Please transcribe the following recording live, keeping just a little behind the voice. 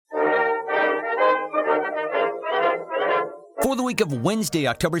For the week of Wednesday,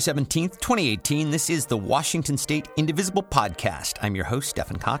 October 17th, 2018, this is the Washington State Indivisible Podcast. I'm your host,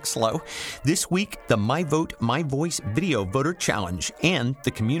 Stephen Coxlow. This week, the My Vote, My Voice Video Voter Challenge and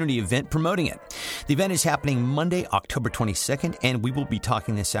the community event promoting it. The event is happening Monday, October 22nd, and we will be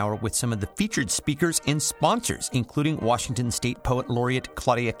talking this hour with some of the featured speakers and sponsors, including Washington State Poet Laureate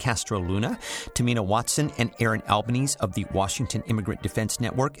Claudia Castro Luna, Tamina Watson and Aaron Albanese of the Washington Immigrant Defense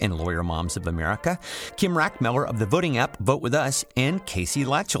Network and Lawyer Moms of America, Kim Rackmeller of the voting app Vote With Us, and Casey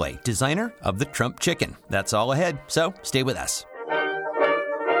Latchley, designer of the Trump Chicken. That's all ahead, so stay with us.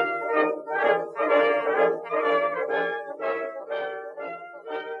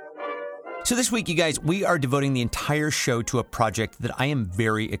 So this week, you guys, we are devoting the entire show to a project that I am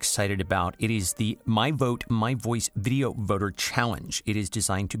very excited about. It is the My Vote, My Voice Video Voter Challenge. It is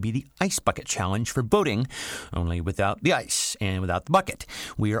designed to be the ice bucket challenge for voting, only without the ice and without the bucket.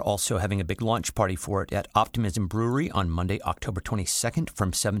 We are also having a big launch party for it at Optimism Brewery on Monday, October 22nd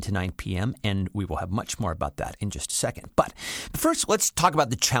from 7 to 9 p.m., and we will have much more about that in just a second. But first, let's talk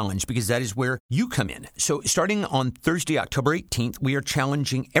about the challenge, because that is where you come in. So starting on Thursday, October 18th, we are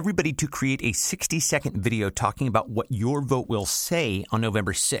challenging everybody to create a 60-second video talking about what your vote will say on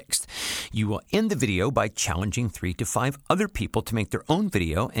November 6th. You will end the video by challenging 3 to 5 other people to make their own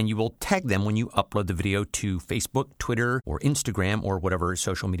video, and you will tag them when you upload the video to Facebook, Twitter, or Instagram, or whatever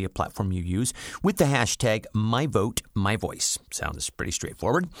social media platform you use, with the hashtag MyVoteMyVoice. Sounds pretty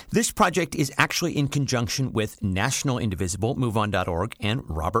straightforward. This project is actually in conjunction with National Indivisible, MoveOn.org, and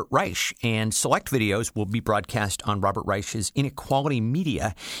Robert Reich, and select videos will be broadcast on Robert Reich's Inequality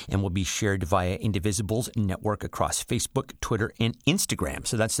Media and will be shared via Indivisible's network across Facebook, Twitter, and Instagram.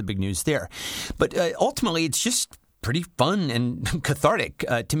 So that's the big news there. But ultimately, it's just pretty fun and cathartic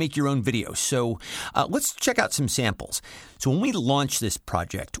to make your own video. So let's check out some samples. So when we launched this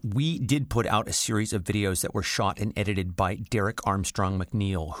project, we did put out a series of videos that were shot and edited by Derek Armstrong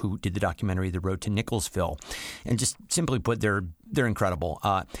McNeil, who did the documentary The Road to Nicholsville. And just simply put, they're incredible.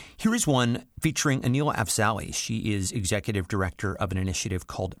 Here is one featuring Anila Afzali. She is executive director of an initiative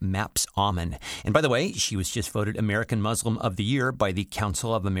called MAPS Amen. And by the way, she was just voted American Muslim of the Year by the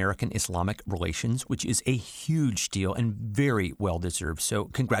Council of American Islamic Relations, which is a huge deal and very well deserved. So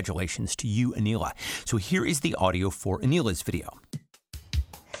congratulations to you, Anila. So here is the audio for Anila's video.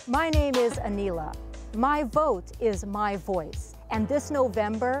 My name is Anila. My vote is my voice. And this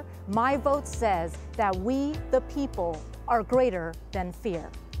November, my vote says that we, the people, are greater than fear.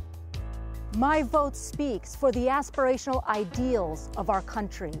 My vote speaks for the aspirational ideals of our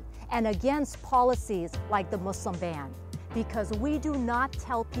country and against policies like the Muslim ban, because we do not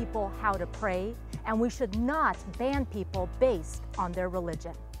tell people how to pray, and we should not ban people based on their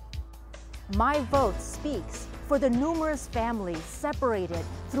religion. My vote speaks for the numerous families separated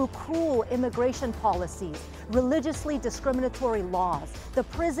through cruel immigration policies, religiously discriminatory laws, the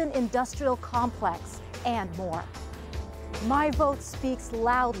prison industrial complex, and more. My vote speaks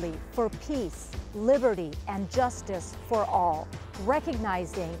loudly for peace, liberty, and justice for all,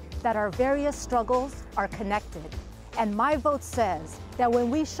 recognizing that our various struggles are connected. And my vote says that when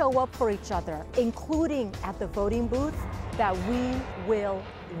we show up for each other, including at the voting booth, that we will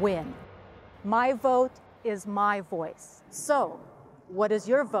win. My vote is my voice. So, what does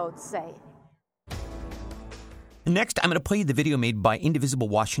your vote say? Next, I'm going to play you the video made by Indivisible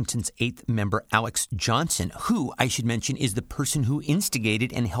Washington's 8th member, Alex Johnson, who, I should mention, is the person who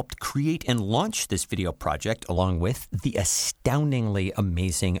instigated and helped create and launch this video project, along with the astoundingly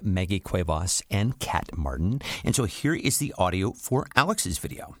amazing Maggie Cuevas and Kat Martin. And so here is the audio for Alex's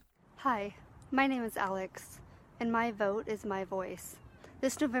video. Hi, my name is Alex, and my vote is my voice.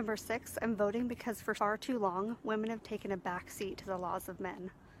 This November 6th, I'm voting because for far too long, women have taken a backseat to the laws of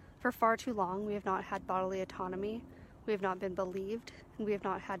men. For far too long, we have not had bodily autonomy, we have not been believed, and we have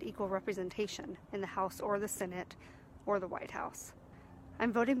not had equal representation in the House or the Senate or the White House.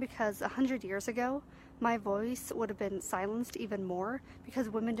 I'm voting because 100 years ago, my voice would have been silenced even more because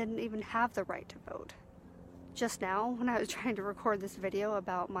women didn't even have the right to vote. Just now, when I was trying to record this video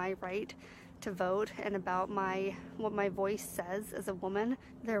about my right to vote and about what my voice says as a woman,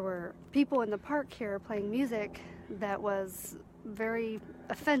 there were people in the park here playing music that was very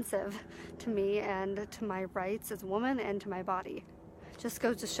offensive to me and to my rights as a woman and to my body. Just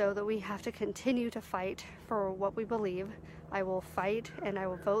goes to show that we have to continue to fight for what we believe. I will fight and I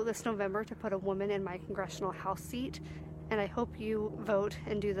will vote this November to put a woman in my congressional House seat, and I hope you vote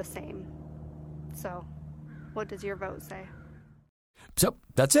and do the same. So, what does your vote say? So,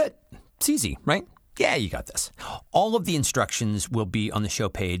 that's it. It's easy, right? Yeah, you got this. All of the instructions will be on the show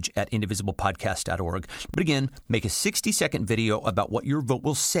page at indivisiblepodcast.org. But again, make a 60-second video about what your vote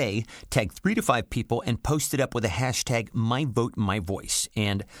will say, tag 3 to 5 people, and post it up with a hashtag #MyVoteMyVoice.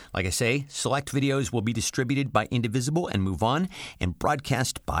 And like I say, select videos will be distributed by Indivisible and Move On and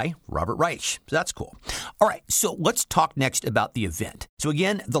broadcast by Robert Reich. So that's cool. All right, so let's talk next about the event. So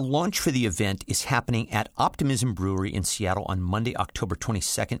again, the launch for the event is happening at Optimism Brewery in Seattle on Monday, October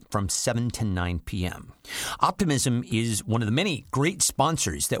 22nd from 7 to 9 p.m. Optimism is one of the many great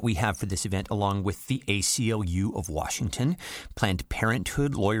sponsors that we have for this event, along with the ACLU of Washington, Planned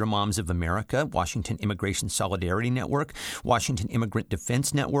Parenthood, Lawyer Moms of America, Washington Immigration Solidarity Network, Washington Immigrant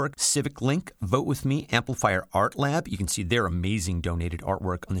Defense Network, Civic Link, Vote With Me, Amplifier Art Lab. You can see their amazing donated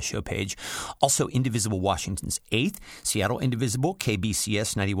artwork on the show page. Also, Indivisible Washington's 8th, Seattle Indivisible,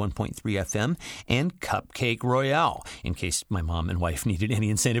 KBCS 91.3 FM, and Cupcake Royale, in case my mom and wife needed any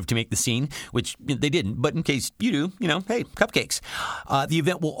incentive to make the scene, which they didn't, but in case you do, hey, cupcakes. The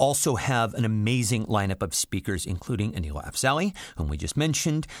event will also have an amazing lineup of speakers, including Anila Afzali, whom we just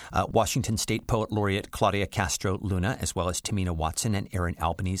mentioned, Washington State Poet Laureate Claudia Castro Luna, as well as Tamina Watson and Erin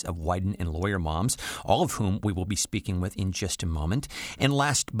Albanese of Wyden and Lawyer Moms, all of whom we will be speaking with in just a moment. And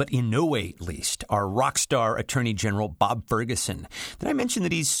last but in no way least, our rock star Attorney General Bob Ferguson. Did I mention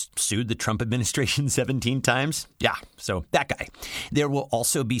that he's sued the Trump administration 17 times? Yeah, so that guy. There will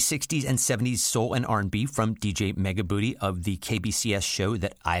also be 60s and 70s soul and R&B from DJ Mega Booty of the KBCS show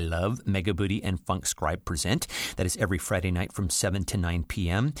that I love, Mega Booty and Funk Scribe present. That is every Friday night from 7 to 9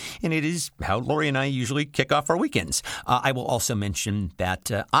 p.m. And it is how Lori and I usually kick off our weekends. I will also mention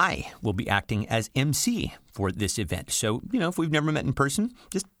that I will be acting as MC for this event. So, if we've never met in person,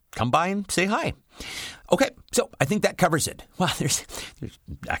 just come by and say hi. Okay, so I think that covers it. Wow, there's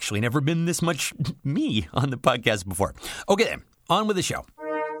actually never been this much me on the podcast before. Okay then, on with the show.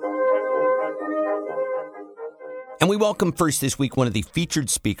 And we welcome first this week one of the featured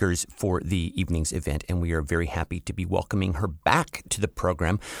speakers for the evening's event, and we are very happy to be welcoming her back to the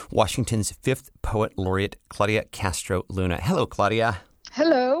program, Washington's 5th Poet Laureate, Claudia Castro Luna. Hello, Claudia.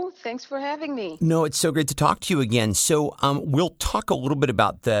 Hello. Thanks for having me. No, it's so great to talk to you again. So we'll talk a little bit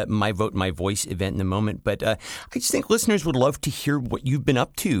about the My Vote, My Voice event in a moment, but I just think listeners would love to hear what you've been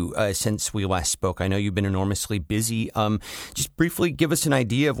up to since we last spoke. I know you've been enormously busy. Just briefly give us an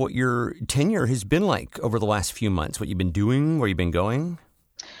idea of what your tenure has been like over the last few months, what you've been doing, where you've been going.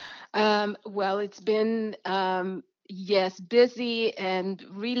 Well, it's been, busy and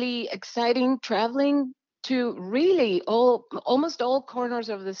really exciting, traveling to really almost all corners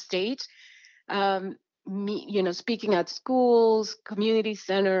of the state, speaking at schools, community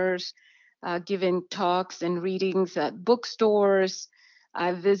centers, giving talks and readings at bookstores.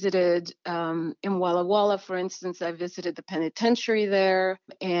 I visited in Walla Walla, for instance, I visited the penitentiary there.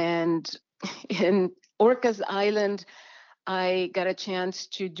 And in Orcas Island, I got a chance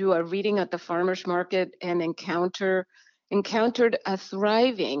to do a reading at the farmer's market and encountered a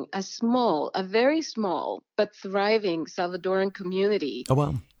very small, but thriving Salvadoran community. Oh,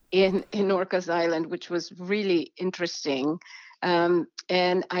 wow. In Orcas Island, which was really interesting. And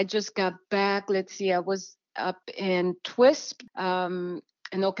I just got back. I was up in Twisp, in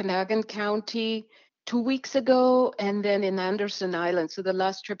Okanagan County 2 weeks ago, and then in Anderson Island. So the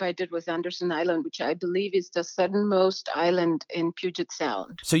last trip I did was Anderson Island, which I believe is the southernmost island in Puget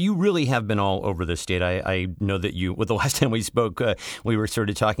Sound. So you really have been all over the state. I know that the last time we spoke, we were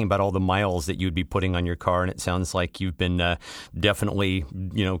sort of talking about all the miles that you'd be putting on your car, and it sounds like you've been definitely,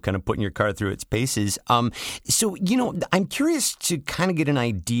 kind of putting your car through its paces. So, I'm curious to kind of get an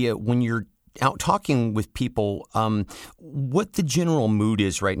idea when you're out talking with people, what the general mood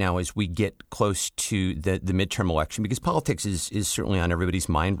is right now as we get close to the midterm election, because politics is certainly on everybody's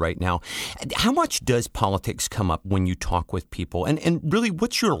mind right now. How much does politics come up when you talk with people? And really,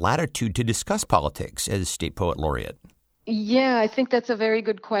 what's your latitude to discuss politics as State Poet Laureate? Yeah, I think that's a very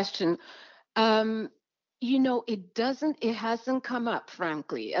good question. It hasn't come up,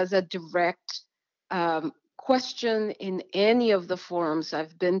 frankly, as a direct question in any of the forums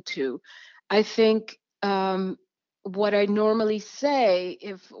I've been to. I think what I normally say,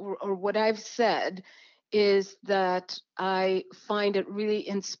 or what I've said, is that I find it really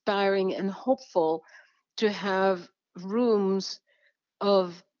inspiring and hopeful to have rooms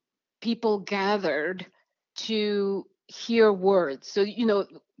of people gathered to hear words. So,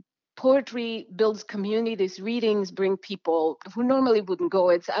 poetry builds communities, readings bring people who normally wouldn't go.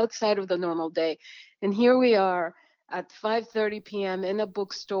 It's outside of the normal day. And here we are at 5:30 p.m. in a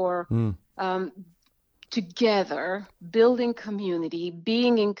bookstore, together, building community,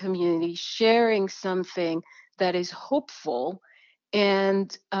 being in community, sharing something that is hopeful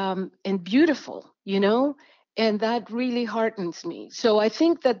and beautiful, and that really heartens me. So I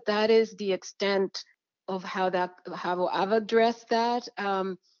think that is the extent of how I've addressed that.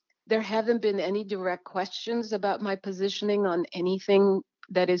 There haven't been any direct questions about my positioning on anything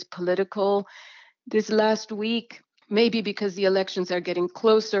that is political this last week. Maybe because the elections are getting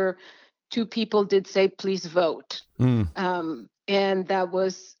closer, 2 people did say, please vote. And that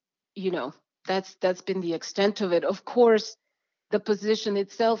was, that's been the extent of it. Of course, the position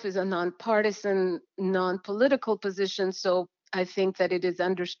itself is a nonpartisan, non-political position. So I think that it is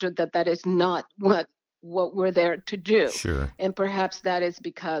understood that is not what we're there to do. Sure. And perhaps that is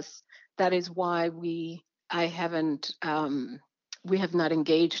because that is why we have not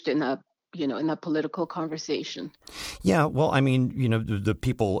engaged in a political conversation. Yeah, well, I mean, the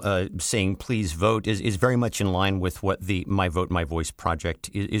people saying please vote is very much in line with what the My Vote, My Voice project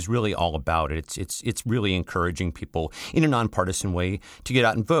is really all about. It's really encouraging people in a nonpartisan way to get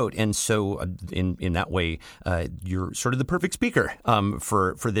out and vote. And so in that way, you're sort of the perfect speaker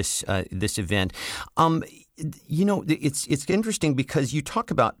for this event. It's interesting because you talk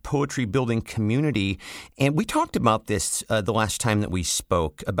about poetry building community, and we talked about this the last time that we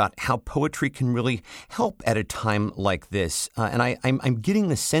spoke about how poetry can really help at a time like this. And I'm getting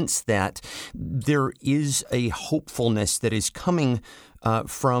the sense that there is a hopefulness that is coming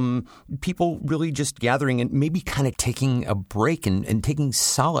from people really just gathering and maybe kind of taking a break and taking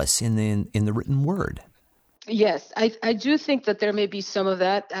solace in the written word. Yes, I do think that there may be some of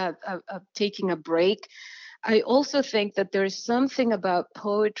that of taking a break. I also think that there's something about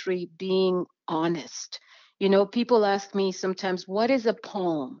poetry being honest. People ask me sometimes, what is a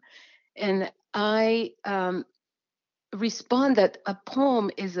poem? And I respond that a poem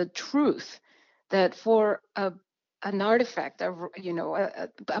is a truth, that for an artifact, a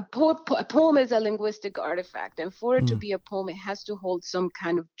poem is a linguistic artifact. And for it to be a poem, it has to hold some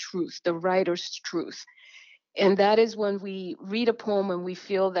kind of truth, the writer's truth. And that is when we read a poem and we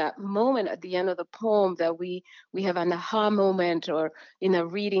feel that moment at the end of the poem that we have an aha moment, or in a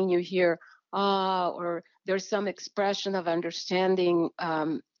reading you hear, or there's some expression of understanding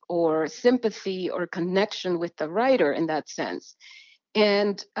or sympathy or connection with the writer in that sense.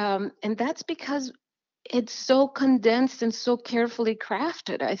 And that's because it's so condensed and so carefully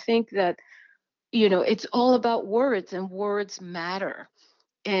crafted. I think that, it's all about words, and words matter.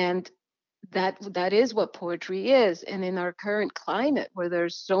 And that is what poetry is. And in our current climate, where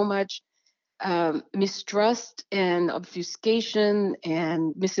there's so much mistrust and obfuscation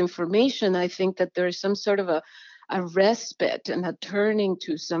and misinformation, I think that there's some sort of a respite and a turning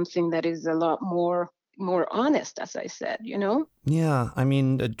to something that is a lot more honest, as I said, Yeah, I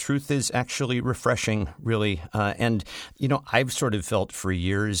mean, the truth is actually refreshing, really. And, I've sort of felt for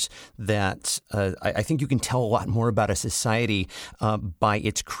years that I think you can tell a lot more about a society by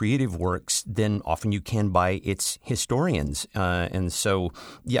its creative works than often you can by its historians. And so,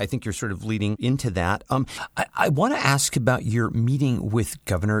 yeah, I think you're sort of leading into that. I want to ask about your meeting with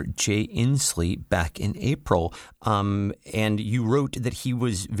Governor Jay Inslee back in April. And you wrote that he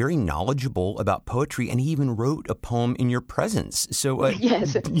was very knowledgeable about poetry, and he even wrote a poem in your presence. So,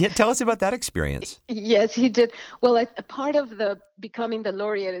 yes. Yeah, tell us about that experience. Yes, he did. Well, part of the becoming the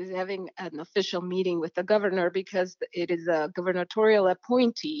laureate is having an official meeting with the governor, because it is a gubernatorial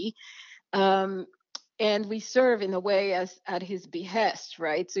appointee, and we serve in a way as at his behest,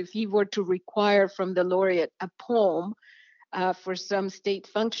 right? So if he were to require from the laureate a poem for some state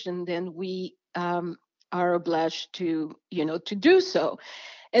function, then we are obliged to do so.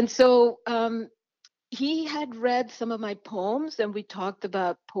 And so he had read some of my poems, and we talked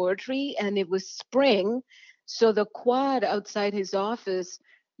about poetry, and it was spring. So the quad outside his office,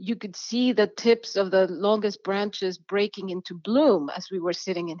 you could see the tips of the longest branches breaking into bloom as we were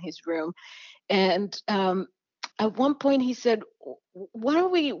sitting in his room. And at one point he said, why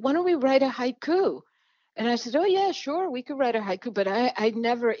don't we write a haiku? And I said, oh yeah, sure, we could write a haiku. But I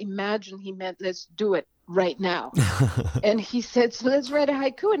never imagined he meant let's do it right now. And he said, so let's write a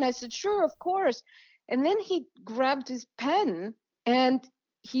haiku. And I said, sure, of course. And then he grabbed his pen and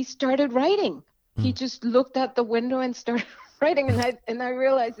he started writing. He just looked out the window and started writing. And I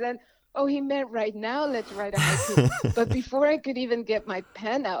realized then, oh, he meant right now, let's write a haiku. But before I could even get my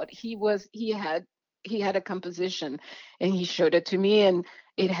pen out, he had a composition, and he showed it to me, and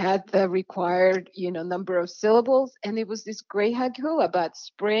it had the required, number of syllables. And it was this great haiku about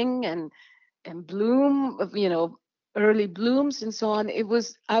spring and bloom, early blooms and so on.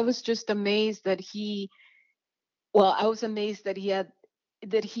 I was just amazed that he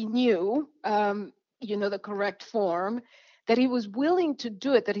knew, the correct form, that he was willing to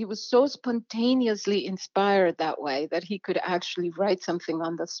do it, that he was so spontaneously inspired that way that he could actually write something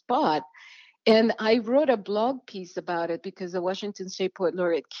on the spot. And I wrote a blog piece about it because the Washington State Poet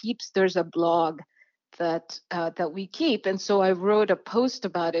Laureate there's a blog that we keep. And so I wrote a post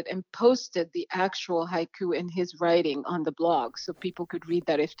about it and posted the actual haiku in his writing on the blog so people could read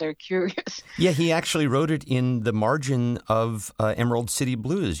that if they're curious. Yeah, he actually wrote it in the margin of Emerald City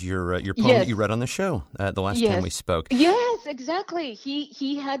Blues, your poem that you read on the show the last time we spoke. Yes, exactly.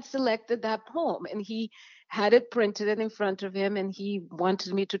 He had selected that poem and he had it printed in front of him, and he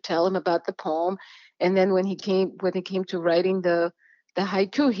wanted me to tell him about the poem. And then when it came to writing the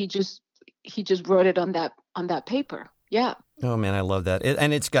haiku, he just wrote it on that paper. Yeah. Oh, man, I love that.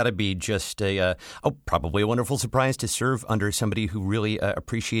 And it's got to be just probably a wonderful surprise to serve under somebody who really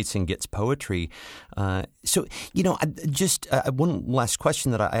appreciates and gets poetry. So, just one last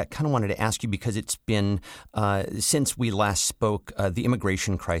question that I kind of wanted to ask you, because it's been, since we last spoke, the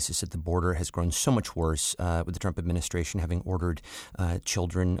immigration crisis at the border has grown so much worse with the Trump administration having ordered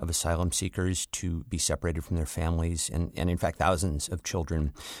children of asylum seekers to be separated from their families. And in fact, thousands of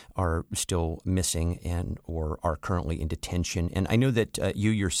children are still missing or are currently in detention. And I know that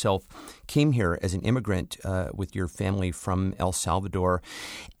you yourself came here as an immigrant with your family from El Salvador.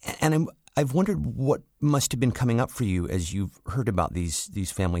 And I've wondered what must have been coming up for you as you've heard about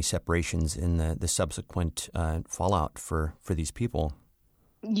these family separations and the subsequent fallout for these people.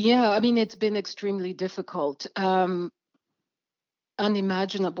 Yeah, I mean, it's been extremely difficult,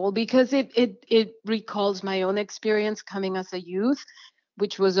 unimaginable, because it recalls my own experience coming as a youth,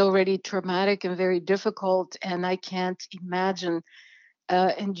 which was already traumatic and very difficult. And I can't imagine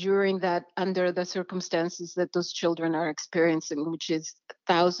enduring that under the circumstances that those children are experiencing, which is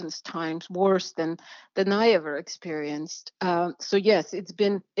thousands times worse than I ever experienced. So yes, it's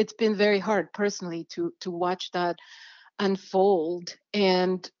been very hard personally to watch that unfold.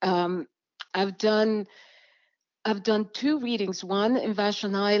 And I've done 2 readings, one in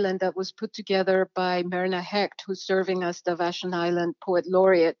Vashon Island that was put together by Myrna Hecht, who's serving as the Vashon Island Poet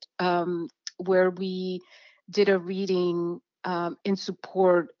Laureate, where we did a reading in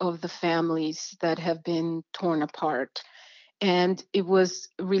support of the families that have been torn apart. And it was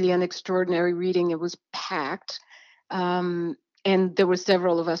really an extraordinary reading. It was packed. And there were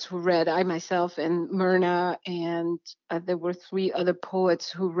several of us who read, I myself and Myrna, and there were 3 other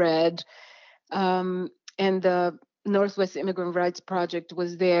poets who read. And the Northwest Immigrant Rights Project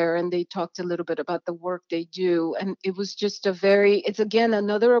was there, and they talked a little bit about the work they do. And it was just it's again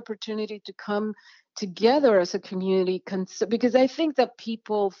another opportunity to come together as a community, because I think that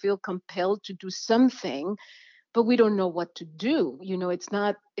people feel compelled to do something, but we don't know what to do. It's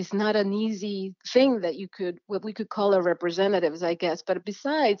not an easy thing that what we could call our representatives, I guess. But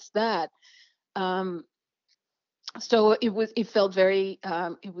besides that, so it felt very,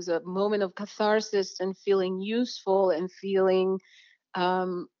 it was a moment of catharsis and feeling useful and feeling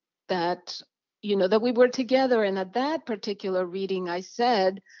that we were together. And at that particular reading, I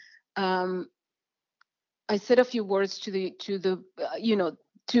said a few words to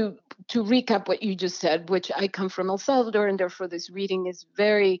recap what you just said, which I come from El Salvador, and therefore this reading is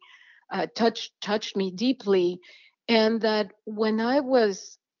very touched me deeply. And that when I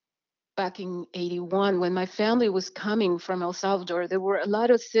was back in 1981, when my family was coming from El Salvador, there were a lot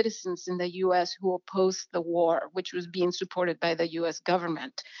of citizens in the U.S. who opposed the war, which was being supported by the U.S.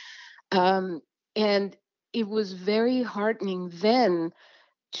 government. And it was very heartening then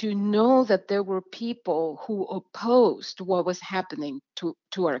to know that there were people who opposed what was happening to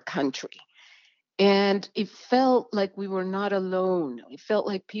our country. And it felt like we were not alone. It felt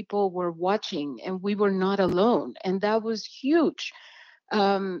like people were watching and we were not alone. And that was huge.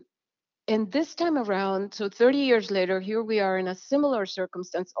 And this time around, so 30 years later, here we are in a similar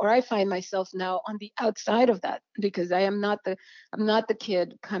circumstance, or I find myself now on the outside of that, because I'm not the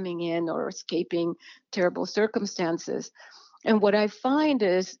kid coming in or escaping terrible circumstances. And what I find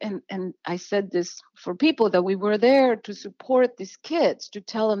is, and I said this for people, that we were there to support these kids, to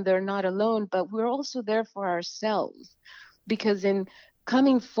tell them they're not alone, but we're also there for ourselves. Because in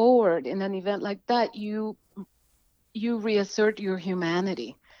coming forward in an event like that, you reassert your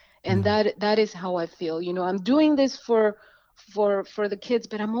humanity. And that is how I feel. I'm doing this for the kids,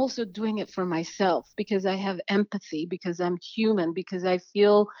 but I'm also doing it for myself, because I have empathy, because I'm human, because I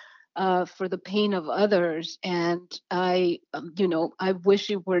feel for the pain of others. And I wish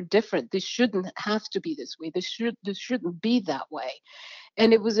it were different. This shouldn't have to be this way. This shouldn't be that way.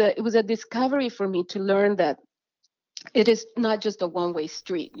 And it was a discovery for me to learn that it is not just a one-way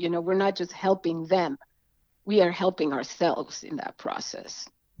street. We're not just helping them. We are helping ourselves in that process.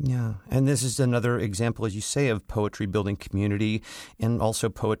 Yeah, and this is another example, as you say, of poetry building community and also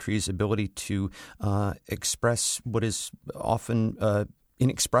poetry's ability to express what is often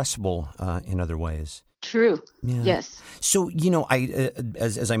inexpressible in other ways. True. Yeah. Yes. So,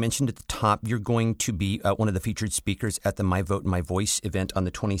 as I mentioned at the top, you're going to be one of the featured speakers at the My Vote, My Voice event on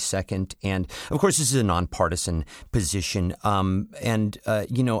the 22nd. And, of course, this is a nonpartisan position. I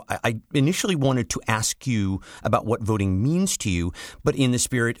initially wanted to ask you about what voting means to you. But in the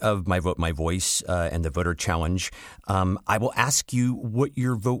spirit of My Vote, My Voice and the voter challenge, I will ask you what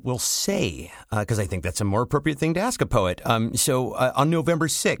your vote will say, because I think that's a more appropriate thing to ask a poet. So on November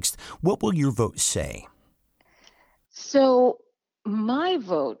 6th, what will your vote say? So my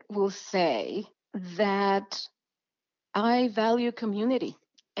vote will say that I value community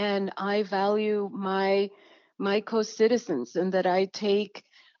and I value my co-citizens, and that I take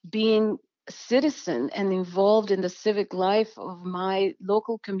being a citizen and involved in the civic life of my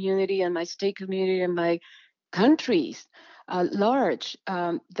local community and my state community and my countries large,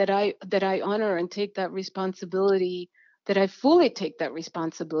 that I honor and take that responsibility, that I fully take that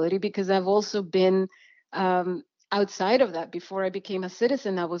responsibility, because I've also been outside of that. Before I became a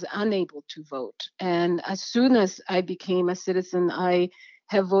citizen, I was unable to vote. And as soon as I became a citizen, I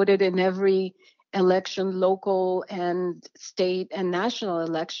have voted in every election, local and state and national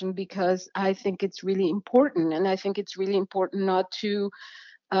election, because I think it's really important. And I think it's really important not to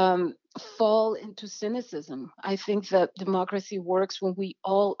fall into cynicism. I think that democracy works when we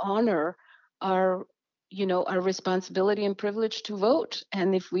all honor our responsibility and privilege to vote.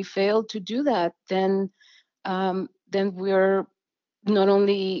 And if we fail to do that, then we're not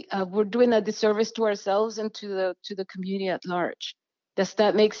only we're doing a disservice to ourselves and to the community at large. Does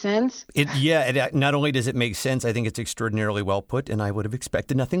that make sense? Not only does it make sense, I think it's extraordinarily well put, and I would have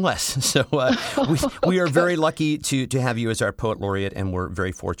expected nothing less. So we are very lucky to have you as our poet laureate, and we're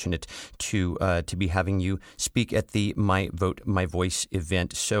very fortunate to be having you speak at the My Vote, My Voice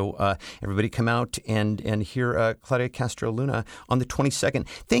event. So everybody come out and hear Claudia Castro Luna on the 22nd.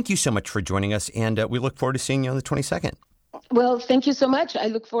 Thank you so much for joining us, and we look forward to seeing you on the 22nd. Well, thank you so much. I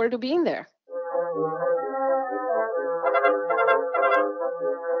look forward to being there.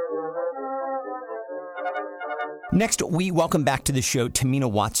 Next, we welcome back to the show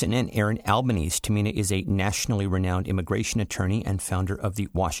Tamina Watson and Erin Albanese. Tamina is a nationally renowned immigration attorney and founder of the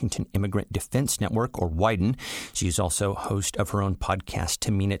Washington Immigrant Defense Network, or WIDEN. She is also host of her own podcast,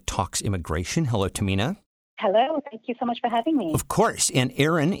 Tamina Talks Immigration. Hello, Tamina. Hello. Thank you so much for having me. Of course. And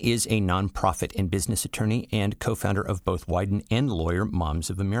Erin is a nonprofit and business attorney and co-founder of both WIDEN and Lawyer Moms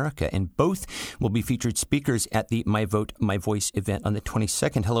of America. And both will be featured speakers at the My Vote, My Voice event on the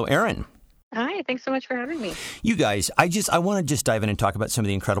 22nd. Hello, Erin. Hi, thanks so much for having me. You guys, I want to just dive in and talk about some of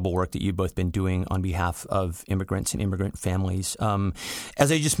the incredible work that you've both been doing on behalf of immigrants and immigrant families.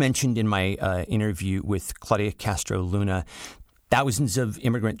 As I just mentioned in my interview with Claudia Castro Luna, thousands of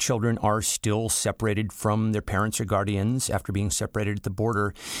immigrant children are still separated from their parents or guardians after being separated at the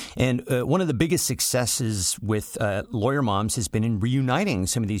border. And one of the biggest successes with Lawyer Moms has been in reuniting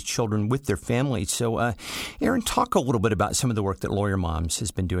some of these children with their families. So, Erin, talk a little bit about some of the work that Lawyer Moms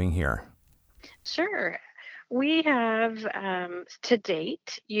has been doing here. Sure. We have, to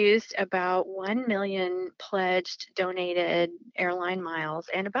date, used about 1 million pledged donated airline miles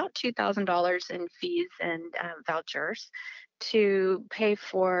and about $2,000 in fees and vouchers to pay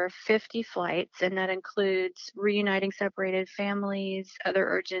for 50 flights, and that includes reuniting separated families, other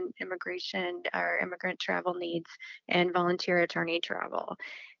urgent immigration or immigrant travel needs, and volunteer attorney travel.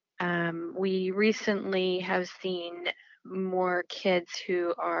 We recently have seen more kids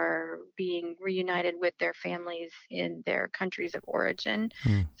who are being reunited with their families in their countries of origin.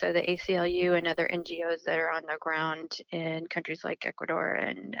 So the ACLU and other NGOs that are on the ground in countries like Ecuador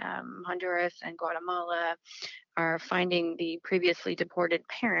and Honduras and Guatemala are finding the previously deported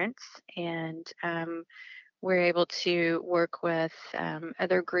parents, and we're able to work with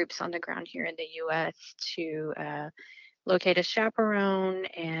other groups on the ground here in the U.S. to locate a chaperone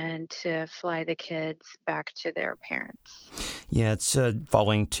and to fly the kids back to their parents. Yeah, it's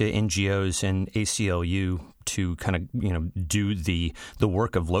falling to NGOs and ACLU to kind of, do the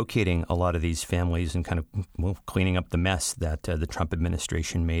work of locating a lot of these families and kind of cleaning up the mess that the Trump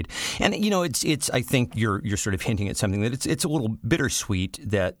administration made. And it's I think you're sort of hinting at something that it's a little bittersweet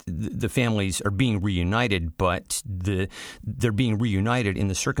that the families are being reunited, but they're being reunited in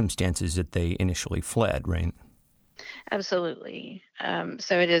the circumstances that they initially fled, right? Absolutely.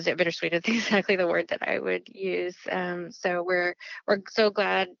 So it is bittersweet. It's exactly the word that I would use. So we're so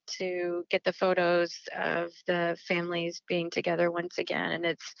glad to get the photos of the families being together once again, and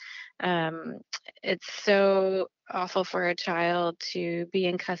it's so awful for a child to be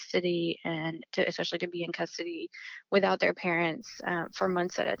in custody and especially to be in custody without their parents for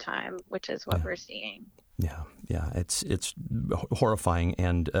months at a time, which is what we're seeing. Yeah, it's horrifying,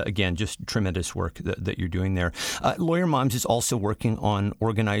 and again, just tremendous work that you're doing there. Lawyer Moms is also working on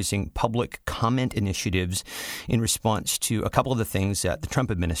organizing public comment initiatives in response to a couple of the things that the Trump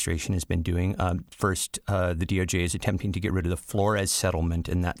administration has been doing. First, the DOJ is attempting to get rid of the Flores settlement,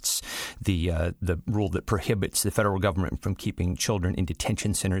 and that's the rule that prohibits the federal government from keeping children in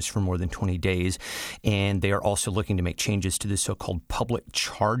detention centers for more than 20 days. And they are also looking to make changes to the so-called public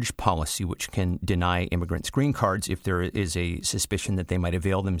charge policy, which can deny immigrants green cards if there is a suspicion that they might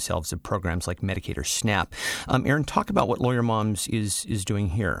avail themselves of programs like Medicaid or SNAP. Erin, talk about what Lawyer Moms is doing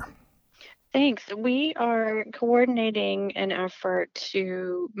here. Thanks. We are coordinating an effort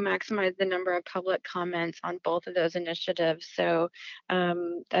to maximize the number of public comments on both of those initiatives. So,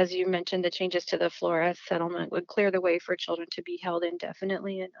 as you mentioned, the changes to the Flores settlement would clear the way for children to be held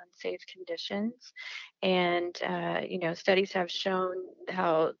indefinitely in unsafe conditions. And, studies have shown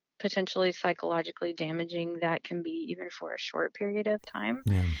how potentially psychologically damaging that can be even for a short period of time.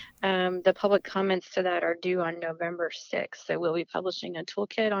 Yeah. The public comments to that are due on November 6th. So we'll be publishing a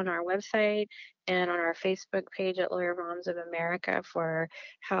toolkit on our website and on our Facebook page at Lawyer Moms of America for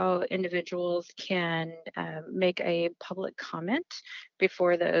how individuals can make a public comment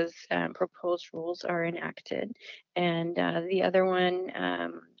before those proposed rules are enacted. And the other one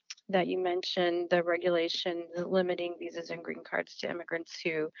that you mentioned, the regulation limiting visas and green cards to immigrants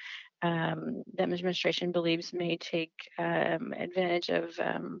who the administration believes may take advantage of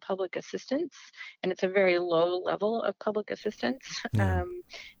public assistance. And it's a very low level of public assistance,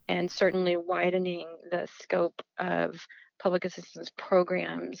 and certainly widening the scope of public assistance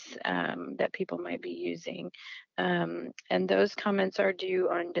programs that people might be using. And those comments are due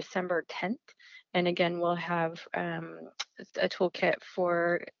on December 10th. And again, we'll have a toolkit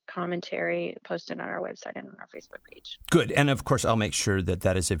for commentary posted on our website and on our Facebook page. Good. And of course, I'll make sure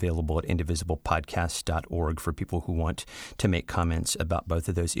that is available at indivisiblepodcast.org for people who want to make comments about both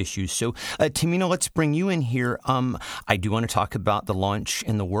of those issues. So, Tamina, let's bring you in here. I do want to talk about the launch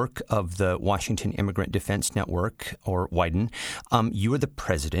and the work of the Washington Immigrant Defense Network, or WIDEN. You are the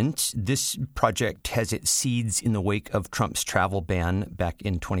president. This project has its seeds in the wake of Trump's travel ban back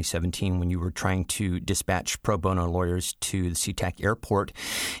in 2017 when you were trying to dispatch pro bono lawyers to the SeaTac airport.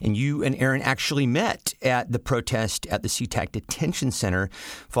 And you and Erin actually met at the protest at the SeaTac detention center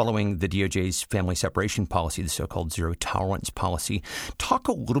following the DOJ's family separation policy, the so-called zero tolerance policy. Talk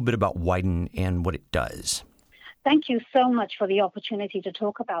a little bit about WIDEN and what it does. Thank you so much for the opportunity to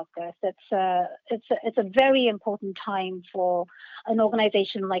talk about this. It's a very important time for an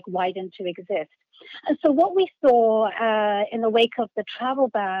organization like WIDEN to exist. And so what we saw in the wake of the travel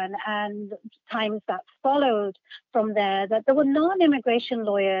ban and times that followed from there, that there were non-immigration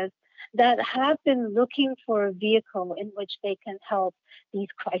lawyers that have been looking for a vehicle in which they can help these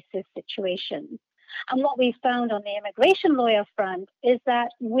crisis situations. And what we found on the immigration lawyer front is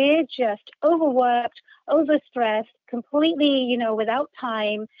that we're just overworked, overstressed, completely, without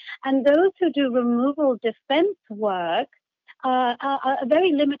time. And those who do removal defense work are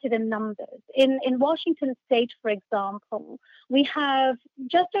very limited in numbers. In Washington State, for example, we have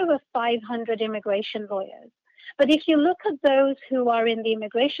just over 500 immigration lawyers. But if you look at those who are in the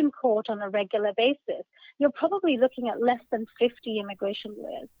immigration court on a regular basis, you're probably looking at less than 50 immigration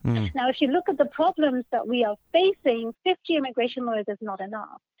lawyers. Now, if you look at the problems that we are facing, 50 immigration lawyers is not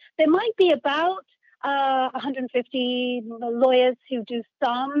enough. There might be about 150 lawyers who do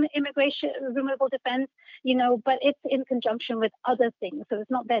some immigration removal defense, but it's in conjunction with other things. So it's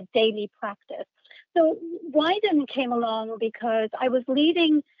not their daily practice. So WIDEN came along because I was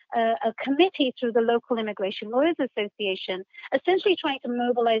leading a committee through the local Immigration Lawyers Association, essentially trying to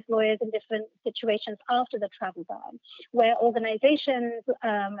mobilize lawyers in different situations after the travel ban, where organizations,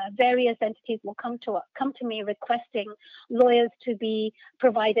 various entities will come to me requesting lawyers to be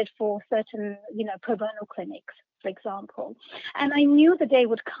provided for certain, pro bono clinics, for example. And I knew the day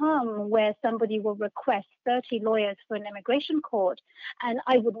would come where somebody will request 30 lawyers for an immigration court, and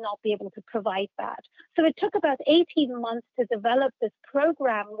I would not be able to provide that. So it took about 18 months to develop this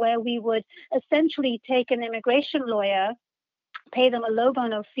program where we would essentially take an immigration lawyer, pay them a low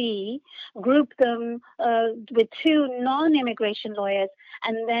bono fee, group them with two non-immigration lawyers,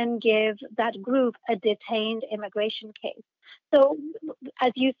 and then give that group a detained immigration case. So,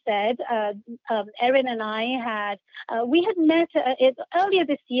 as you said, Erin and I had met earlier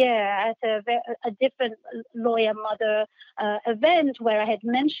this year at a different lawyer mother event where I had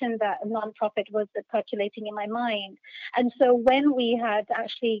mentioned that a nonprofit was percolating in my mind. And so when we had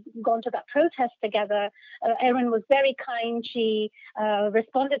actually gone to that protest together, Erin was very kind. She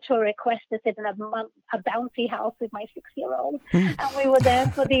responded to a request to sit in a bouncy house with my 6-year-old. And we were there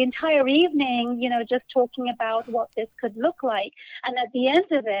for the entire evening, just talking about what this could look like. And at the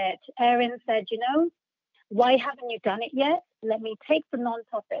end of it, Erin said, why haven't you done it yet? Let me take the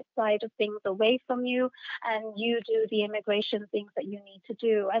nonprofit side of things away from you, and you do the immigration things that you need to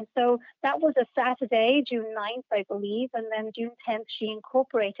do. And so that was a Saturday, June 9th, I believe, and then June 10th, she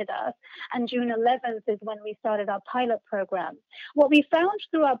incorporated us, and June 11th is when we started our pilot program. What we found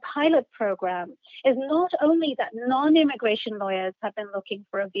through our pilot program is not only that non-immigration lawyers have been looking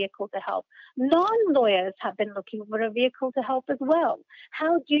for a vehicle to help, non-lawyers have been looking for a vehicle to help as well.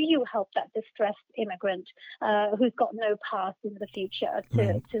 How do you help that distressed immigrant who's got no path in the future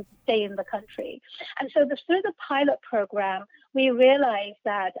to stay in the country? And so through the pilot program, we realized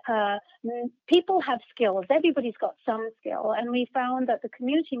that people have skills. Everybody's got some skill. And we found that the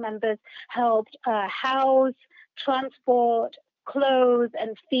community members helped house, transport, clothe,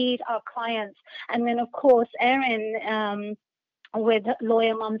 and feed our clients. And then, of course, Erin, with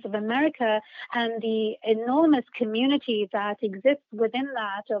Lawyer Moms of America and the enormous community that exists within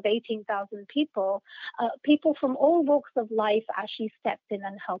that of 18,000 people, people from all walks of life actually stepped in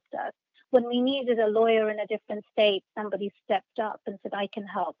and helped us. When we needed a lawyer in a different state, somebody stepped up and said, I can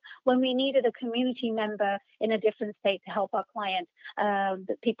help. When we needed a community member in a different state to help our client,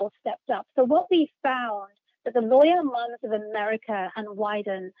 the people stepped up. So what we found that the Lawyer Moms of America and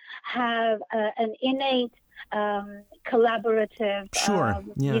Wyden have an innate collaborative,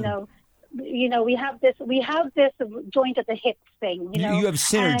 we have this joint at the hip thing. You have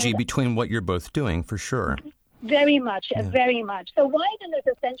synergy between what you're both doing, for sure. Very much, very much. So Wyden is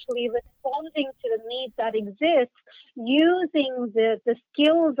essentially responding to the needs that exist using the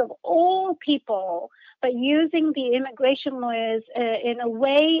skills of all people, but using the immigration lawyers in a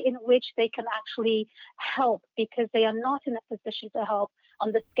way in which they can actually help, because they are not in a position to help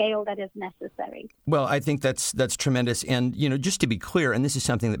on the scale that is necessary. Well, I think that's tremendous. And, just to be clear, and this is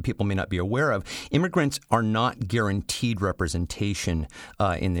something that people may not be aware of, immigrants are not guaranteed representation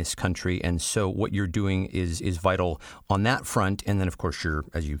in this country. And so what you're doing is vital on that front. And then, of course, you're,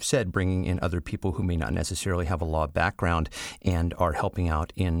 as you've said, bringing in other people who may not necessarily have a law background and are helping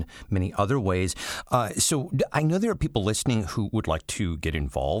out in many other ways. So I know there are people listening who would like to get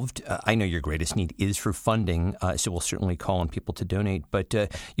involved. I know your greatest need is for funding, so we'll certainly call on people to donate. But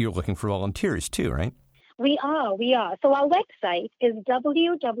you're looking for volunteers too, right? We are. So our website is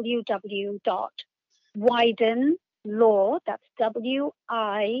www.widenlaw, that's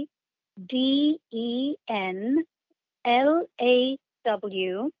WIDENLAW.org.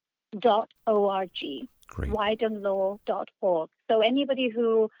 Great. widenlaw.org. So anybody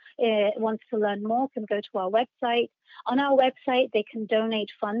who wants to learn more can go to our website. On our website, they can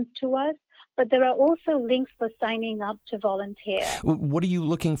donate funds to us, but there are also links for signing up to volunteer. What are you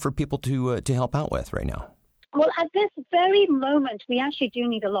looking for people to help out with right now? Well, at this very moment, we actually do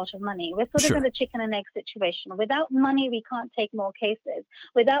need a lot of money. We're sort of in a chicken and egg situation. Without money, we can't take more cases.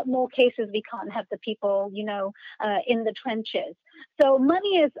 Without more cases, we can't have the people, in the trenches. So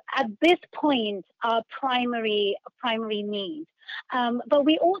money is, at this point, our primary need. But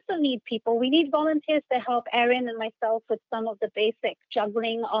we also need people. We need volunteers to help Erin and myself with some of the basic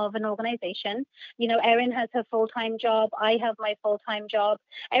juggling of an organization. Erin has her full-time job. I have my full-time job.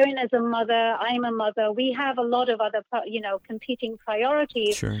 Erin is a mother. I'm a mother. We have a lot of other, competing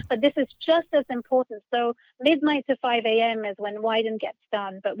priorities. Sure. But this is just as important. So midnight to 5 a.m. is when Wyden gets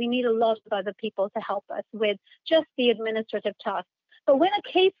done. But we need a lot of other people to help us with just the administrative tasks. But when a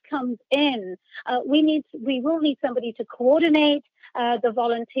case comes in, we will need somebody to coordinate the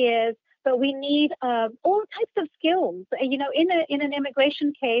volunteers, but we need all types of skills. In an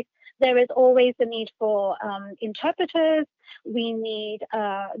immigration case, there is always the need for interpreters. We need,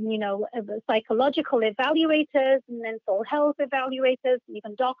 psychological evaluators, mental health evaluators,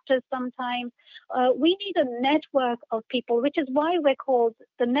 even doctors sometimes. We need a network of people, which is why we're called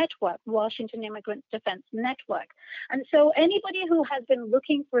the Network, Washington Immigrant Defense Network. And so anybody who has been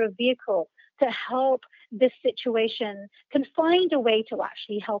looking for a vehicle to help this situation can find a way to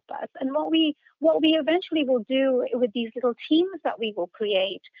actually help us. And what we eventually will do with these little teams that we will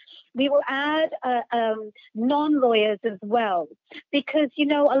create, we will add non-lawyers as well, because a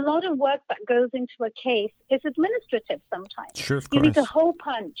lot of work that goes into a case is administrative sometimes. Sure, of course. You need to hole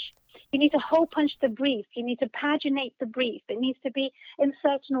punch. You need to hole punch the brief. You need to paginate the brief. It needs to be in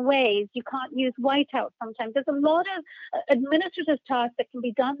certain ways. You can't use whiteout sometimes. There's a lot of administrative tasks that can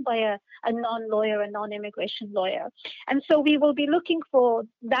be done by a non-lawyer, a non-immigration lawyer. And so we will be looking for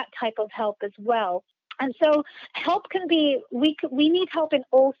that type of help as well. And so help can be, we need help in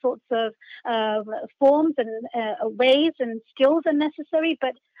all sorts of forms and ways, and skills are necessary.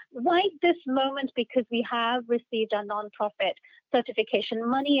 But right this moment, because we have received our nonprofit certification,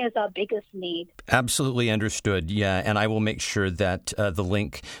 money is our biggest need. Absolutely understood. Yeah. And I will make sure that the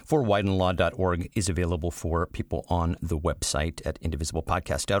link for widenlaw.org is available for people on the website at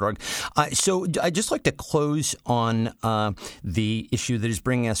indivisiblepodcast.org. So I'd just like to close on the issue that is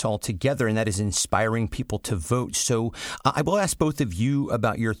bringing us all together, and that is inspiring people to vote. So I will ask both of you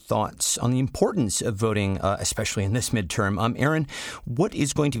about your thoughts on the importance of voting, especially in this midterm. Erin, what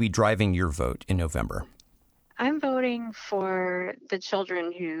is going to be driving your vote in November? I'm voting for the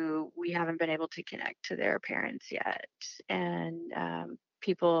children who we haven't been able to connect to their parents yet, and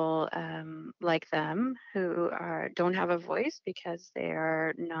people like them who don't have a voice because they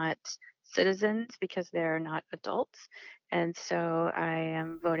are not citizens, because they're not adults. And so I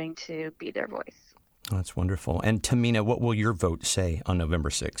am voting to be their voice. That's wonderful. And Tamina, what will your vote say on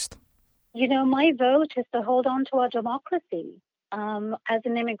November 6th? You know, my vote is to hold on to our democracy. As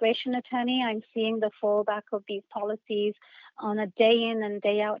an immigration attorney, I'm seeing the fallback of these policies on a day in and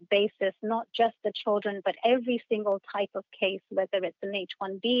day out basis, not just the children, but every single type of case, whether it's an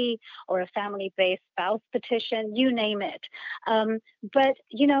H-1B or a family-based spouse petition, you name it. But,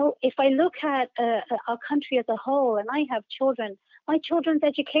 you know, if I look at our country as a whole, and I have children, my children's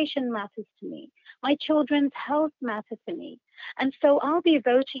education matters to me. My children's health matters to me. And so I'll be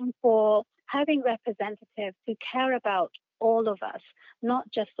voting for having representatives who care about all of us, not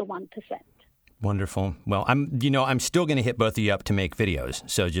just the 1%. Wonderful. Well, I'm still going to hit both of you up to make videos.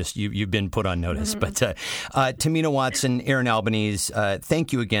 So just you've been put on notice. Mm-hmm. But Tamina Watson, Erin Albanese,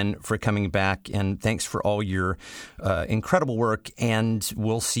 thank you again for coming back, and thanks for all your incredible work. And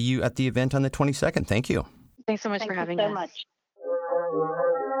we'll see you at the event on the 22nd. Thank you. Thanks so much for having us. Thank you so much.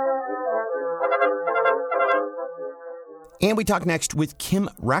 And we talk next with Kim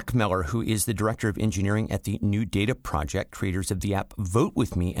Rackmeller, who is the Director of Engineering at the New Data Project, creators of the app Vote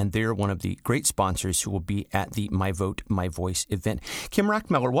With Me, and they're one of the great sponsors who will be at the My Vote, My Voice event. Kim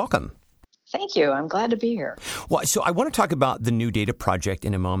Rackmeller, welcome. Thank you. I'm glad to be here. Well, so I want to talk about the New Data Project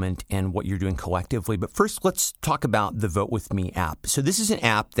in a moment and what you're doing collectively. But first, let's talk about the Vote With Me app. So this is an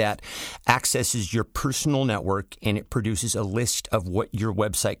app that accesses your personal network, and it produces a list of what your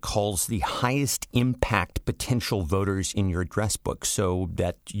website calls the highest impact potential voters in your address book, so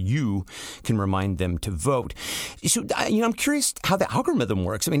that you can remind them to vote. So, I'm curious how the algorithm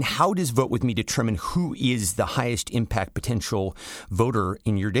works. I mean, how does Vote With Me determine who is the highest impact potential voter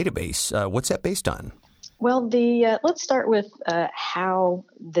in your database? What's that based on? Well, let's start with how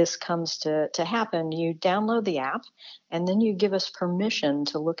this comes to happen. You download the app, and then you give us permission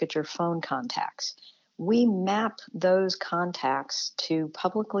to look at your phone contacts. We map those contacts to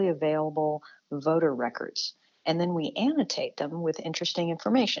publicly available voter records, and then we annotate them with interesting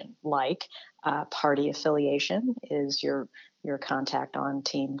information, like party affiliation. Is your contact on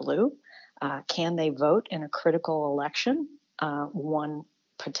Team Blue? Can they vote in a critical election? One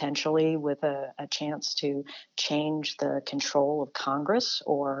potentially with a chance to change the control of Congress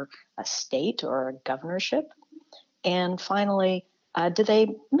or a state or a governorship? And finally, do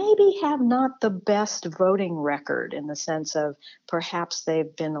they maybe have not the best voting record, in the sense of perhaps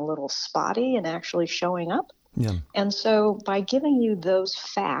they've been a little spotty in actually showing up? Yeah. And so by giving you those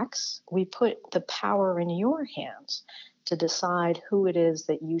facts, we put the power in your hands to decide who it is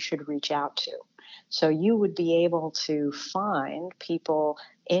that you should reach out to. So you would be able to find people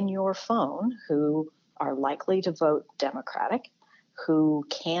in your phone who are likely to vote Democratic, who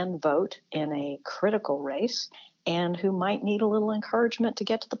can vote in a critical race, and who might need a little encouragement to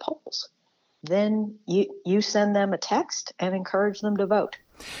get to the polls. Then you send them a text and encourage them to vote.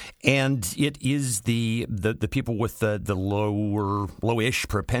 And it is the people with the lowish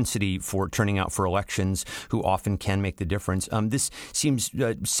propensity for turning out for elections who often can make the difference. This seems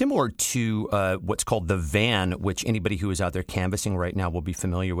similar to what's called the VAN, which anybody who is out there canvassing right now will be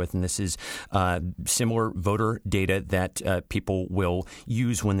familiar with. And this is similar voter data that people will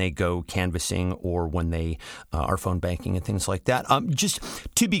use when they go canvassing or when they are phone banking and things like that. Just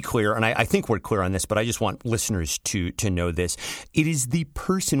to be clear, and I think we're clear on this, but I just want listeners to know this. It is the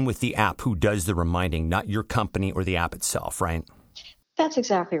person with the app who does the reminding, not your company or the app itself, right? That's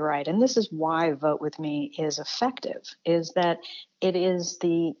exactly right. And this is why Vote With Me is effective, is that it is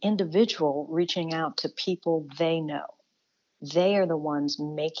the individual reaching out to people they know. they are the ones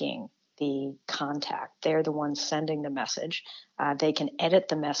making the contact. They're the ones sending the message. They can edit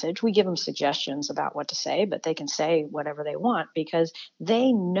the message. We give them suggestions about what to say, but they can say whatever they want because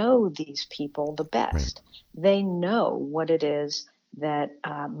they know these people the best. Right. They know what it is that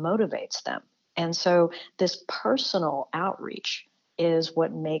motivates them. And so this personal outreach is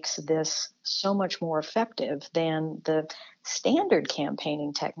what makes this so much more effective than the standard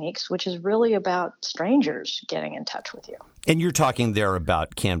campaigning techniques, which is really about strangers getting in touch with you. And you're talking there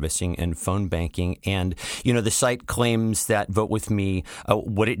about canvassing and phone banking. And, the site claims that Vote With Me,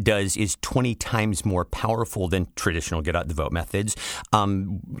 what it does is 20 times more powerful than traditional get out the vote methods.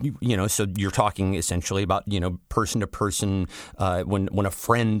 So you're talking essentially about, person to person. When a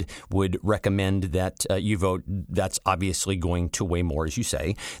friend would recommend that you vote, that's obviously going to weigh more, as you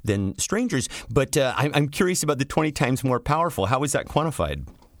say, than strangers. But I'm curious about the 20 times more powerful. How is that quantified?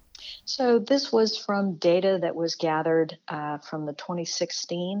 So this was from data that was gathered from the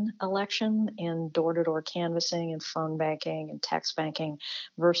 2016 election in door-to-door canvassing and phone banking and text banking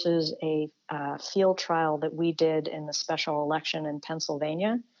versus a field trial that we did in the special election in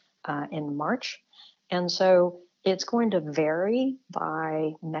Pennsylvania in March. And so it's going to vary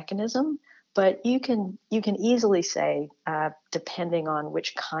by mechanism, but you can easily say, depending on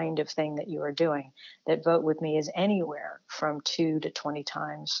which kind of thing that you are doing, that Vote With Me is anywhere from 2 to 20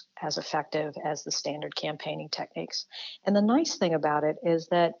 times as effective as the standard campaigning techniques. And the nice thing about it is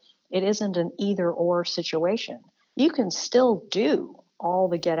that it isn't an either-or situation. You can still do all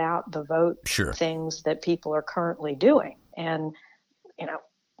the get out the vote things that people are currently doing. And,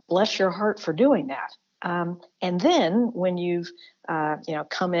 bless your heart for doing that. And then when you've,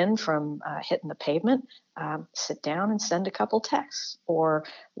 come in from hitting the pavement, sit down and send a couple texts. Or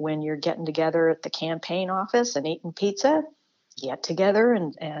when you're getting together at the campaign office and eating pizza, get together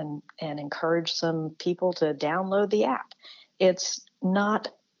and encourage some people to download the app. It's not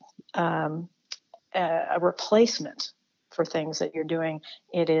a replacement for things that you're doing.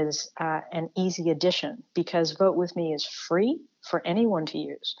 It is an easy addition because Vote With Me is free for anyone to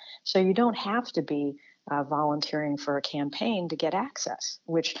use. So you don't have to be volunteering for a campaign to get access,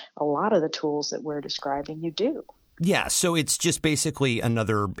 which a lot of the tools that we're describing you do. Yeah, so it's just basically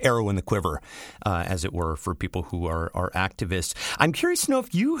another arrow in the quiver, as it were, for people who are activists. I'm curious to know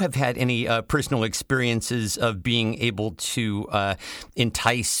if you have had any personal experiences of being able to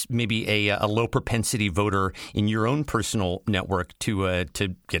entice maybe a low propensity voter in your own personal network to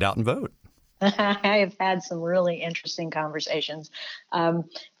get out and vote. I have had some really interesting conversations.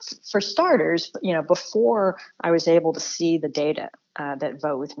 For starters, before I was able to see the data that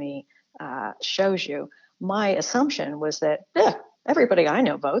Vote With Me shows you, my assumption was that everybody I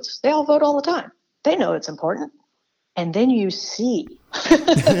know votes. They all vote all the time. They know it's important. And then you see.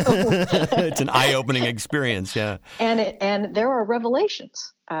 It's an eye-opening experience, yeah. And there are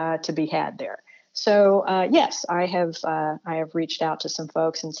revelations to be had there. So yes, I have reached out to some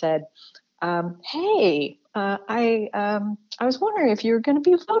folks and said, hey, I was wondering if you're going to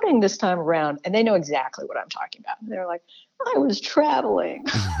be voting this time around. And they know exactly what I'm talking about. They're like, I was traveling.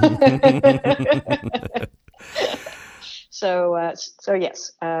 So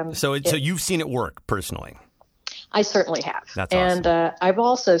yes. So you've seen it work personally. I certainly have. That's awesome. And I've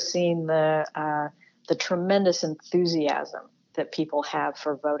also seen the tremendous enthusiasm that people have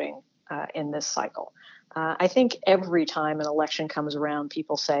for voting in this cycle. I think every time an election comes around,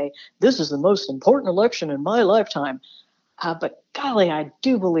 people say, this is the most important election in my lifetime. But golly, I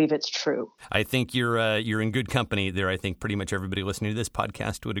do believe it's true. I think you're in good company there. I think pretty much everybody listening to this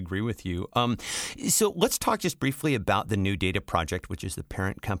podcast would agree with you. So let's talk just briefly about the New Data Project, which is the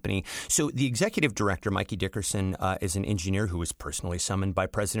parent company. So the executive director, Mikey Dickerson, is an engineer who was personally summoned by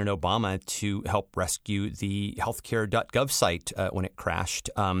President Obama to help rescue the healthcare.gov site when it crashed.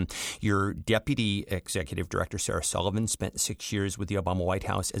 Your deputy executive director, Sarah Sullivan, spent 6 years with the Obama White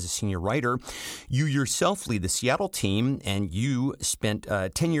House as a senior writer. You yourself lead the Seattle team, and you spent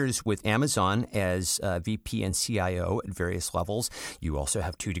 10 years with Amazon as VP and CIO at various levels. You also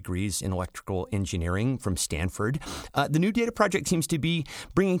have 2 degrees in electrical engineering from Stanford. The New Data Project seems to be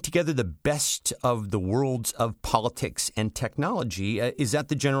bringing together the best of the worlds of politics and technology. Is that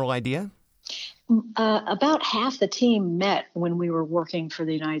the general idea? About half the team met when we were working for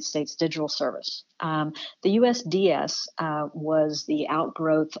the United States Digital Service. The USDS was the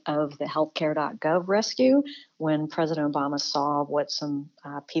outgrowth of the healthcare.gov rescue when President Obama saw what some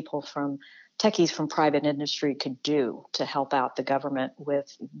techies from private industry could do to help out the government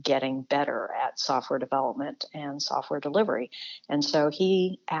with getting better at software development and software delivery. And so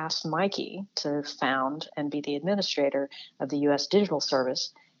he asked Mikey to found and be the administrator of the U.S. Digital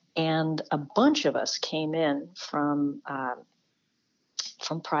Service. And a bunch of us came in from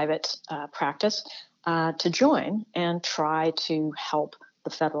from private practice to join and try to help the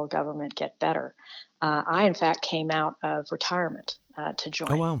federal government get better. I, in fact, came out of retirement to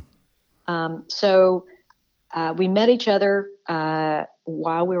join. Oh, wow. So we met each other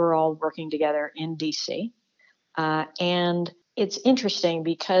while we were all working together in D.C. And it's interesting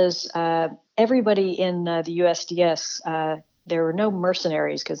because everybody in the USDS, there were no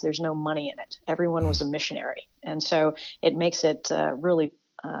mercenaries because there's no money in it. Everyone was a missionary. And so it makes it really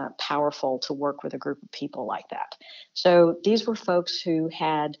powerful to work with a group of people like that. So these were folks who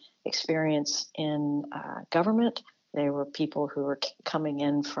had experience in government. They were people who were coming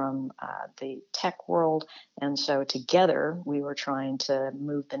in from the tech world. And so together we were trying to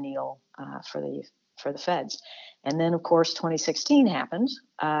move the needle for the feds. And then, of course, 2016 happened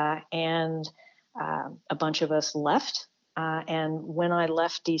and a bunch of us left. And when I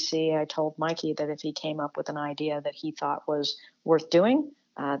left DC, I told Mikey that if he came up with an idea that he thought was worth doing,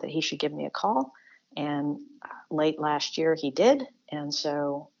 that he should give me a call. And late last year, he did. And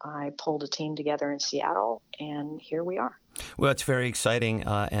so I pulled a team together in Seattle, and here we are. Well, it's very exciting.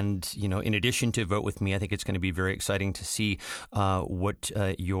 And, you know, in addition to Vote With Me, I think it's going to be very exciting to see what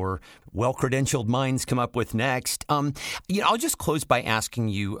your well-credentialed minds come up with next. I'll just close by asking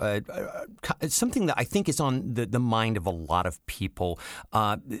you something that I think is on the mind of a lot of people,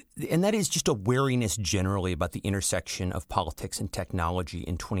 and that is just a wariness generally about the intersection of politics and technology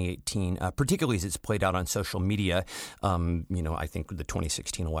in 2018, particularly as it's played out on social media. I think the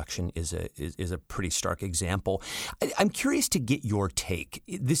 2016 election is a pretty stark example. I'm curious to get your take.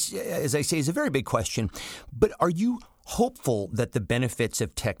 This, as I say, is a very big question, but are you hopeful that the benefits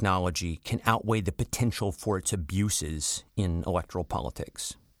of technology can outweigh the potential for its abuses in electoral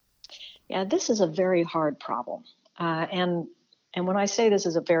politics? Yeah, this is a very hard problem. And when I say this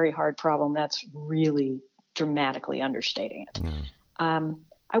is a very hard problem, that's really dramatically understating it.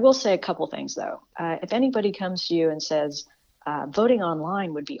 I will say a couple things, though. If anybody comes to you and says, voting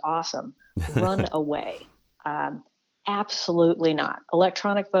online would be awesome, run away. Absolutely not.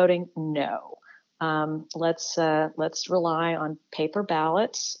 Electronic voting, no. Let's rely on paper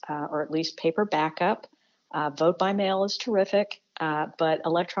ballots or at least paper backup. Vote by mail is terrific, but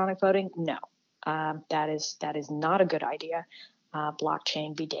electronic voting, no. That is not a good idea.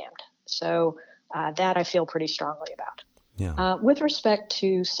 Blockchain be damned. So that I feel pretty strongly about. Yeah. With respect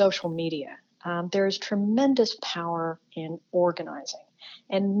to social media, there is tremendous power in organizing,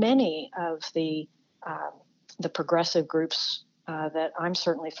 and many of the progressive groups that I'm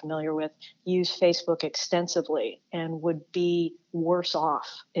certainly familiar with use Facebook extensively and would be worse off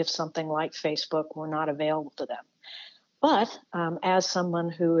if something like Facebook were not available to them. But as someone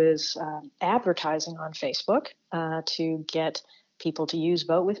who is advertising on Facebook to get people to use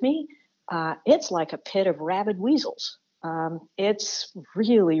Vote With Me, it's like a pit of rabid weasels. It's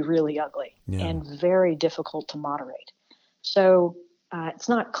really, really ugly and very difficult to moderate. So it's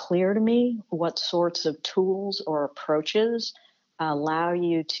not clear to me what sorts of tools or approaches allow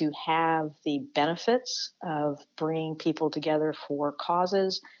you to have the benefits of bringing people together for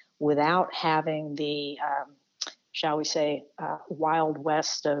causes without having the, shall we say, wild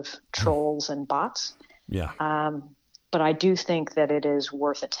west of trolls and bots. Yeah. But I do think that it is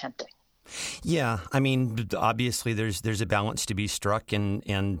worth attempting. Yeah, I mean, obviously there's a balance to be struck, and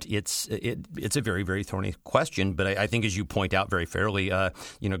it's a very, very thorny question. But I think, as you point out very fairly, a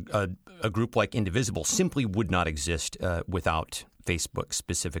group like Indivisible simply would not exist without Facebook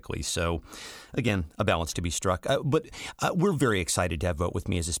specifically. So, again, a balance to be struck. But we're very excited to have Vote With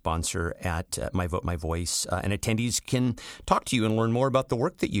Me as a sponsor at My Vote, My Voice. And attendees can talk to you and learn more about the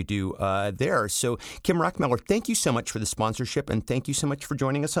work that you do there. So, Kim Rockmiller, thank you so much for the sponsorship, and thank you so much for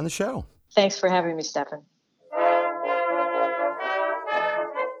joining us on the show. Thanks for having me, Stefan.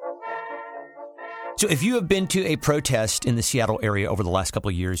 So if you have been to a protest in the Seattle area over the last couple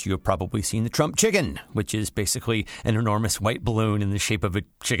of years, you have probably seen the Trump chicken, which is basically an enormous white balloon in the shape of a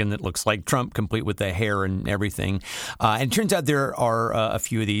chicken that looks like Trump, complete with the hair and everything. And it turns out there are a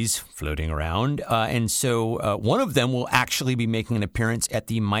few of these floating around. And so one of them will actually be making an appearance at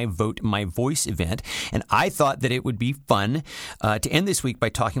the My Vote, My Voice event. And I thought that it would be fun to end this week by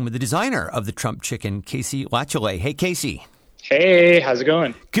talking with the designer of the Trump chicken, Casey Latchley. Hey, Casey. Hey, how's it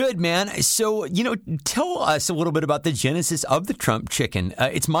going? Good, man. So, tell us a little bit about the genesis of the Trump chicken.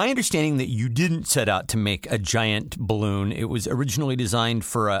 It's my understanding that you didn't set out to make a giant balloon. It was originally designed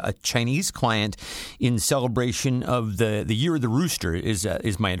for a Chinese client in celebration of the Year of the Rooster, is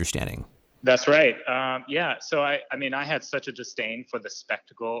my understanding. That's right. Yeah. So, I had such a disdain for the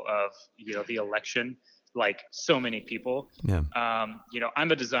spectacle of, the election, like so many people. Yeah.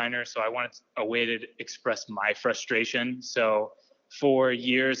 I'm a designer, so I wanted a way to express my frustration. So for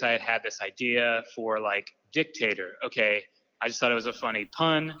years, I had this idea for like dictator. Okay, I just thought it was a funny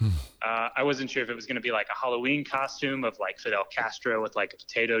pun. I wasn't sure if it was going to be like a Halloween costume of like Fidel Castro with like a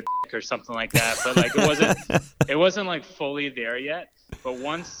potato dick or something like that. But like it wasn't like fully there yet. But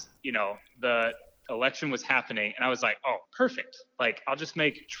once, the election was happening and I was like, oh, perfect. Like I'll just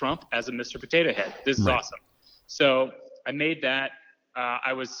make Trump as a Mr. Potato Head. This is awesome. So I made that.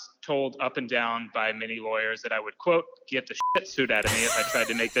 I was told up and down by many lawyers that I would, quote, get the shit suit out of me if I tried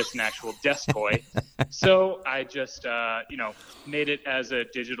to make this an actual desk toy. So I just, made it as a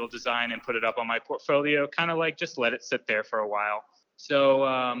digital design and put it up on my portfolio, kind of like just let it sit there for a while. So,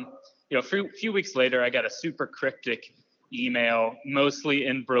 a few weeks later, I got a super cryptic email, mostly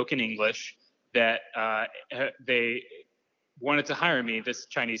in broken English, that they wanted to hire me. This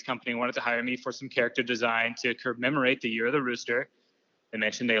Chinese company wanted to hire me for some character design to commemorate the Year of the Rooster. They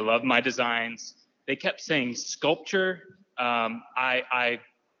mentioned they loved my designs. They kept saying sculpture. I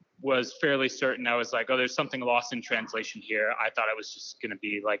was fairly certain. I was like, oh, there's something lost in translation here. I thought it was just going to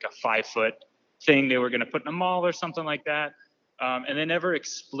be like a 5-foot thing they were going to put in a mall or something like that. And they never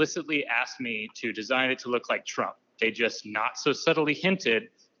explicitly asked me to design it to look like Trump. They just not so subtly hinted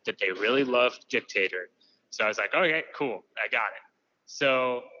that they really loved dictator. So I was like, okay, cool. I got it.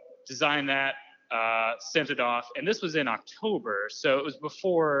 So designed that. Sent it off, and this was in October, so it was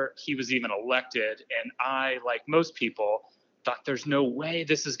before he was even elected, and I, like most people, thought there's no way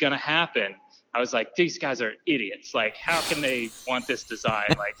this is going to happen. I was like, these guys are idiots. Like, how can they want this design?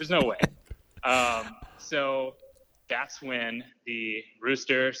 Like, there's no way. So that's when the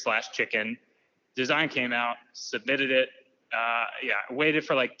rooster/chicken design came out, submitted it. Waited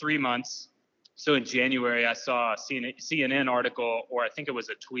for like 3 months. So in January, I saw a CNN article, or I think it was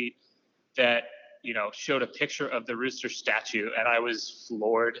a tweet, that showed a picture of the rooster statue, and I was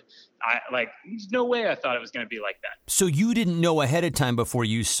floored. There's no way I thought it was going to be like that. So you didn't know ahead of time before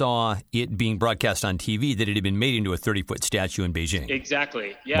you saw it being broadcast on TV that it had been made into a 30-foot statue in Beijing?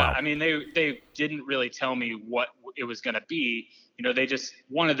 Exactly. Yeah. Wow. I mean, they didn't really tell me what it was going to be. They just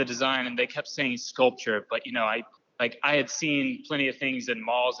wanted the design, and they kept saying sculpture. But, I had seen plenty of things in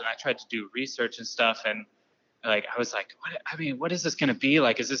malls, and I tried to do research and stuff, and I was like, what is this going to be?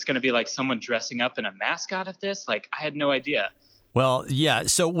 Like, is this going to be like someone dressing up in a mascot of this? Like, I had no idea. Well, yeah.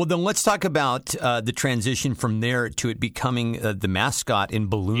 So, then let's talk about the transition from there to it becoming the mascot in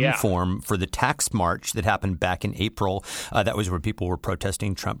balloon form for the tax march that happened back in April. That was where people were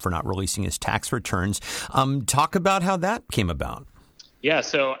protesting Trump for not releasing his tax returns. Talk about how that came about. Yeah.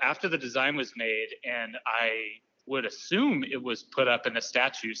 So after the design was made, and I would assume it was put up in a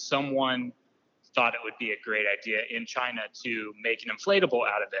statue, someone thought it would be a great idea in China to make an inflatable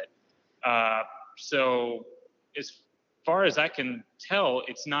out of it. So as far as I can tell,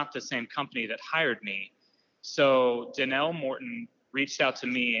 it's not the same company that hired me. So Danelle Morton reached out to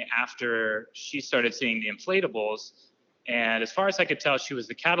me after she started seeing the inflatables. And as far as I could tell, she was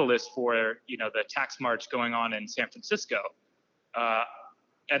the catalyst for, the tax march going on in San Francisco.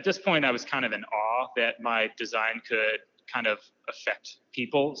 At this point, I was kind of in awe that my design could kind of affect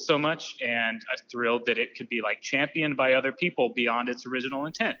people so much, and I'm thrilled that it could be like championed by other people beyond its original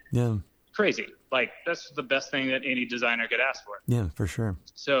intent. Yeah. Crazy. Like, that's the best thing that any designer could ask for. Yeah, for sure.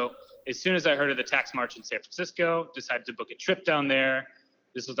 So as soon as I heard of the tax march in San Francisco, decided to book a trip down there.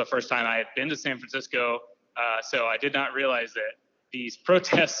 This was the first time I had been to San Francisco. So I did not realize that these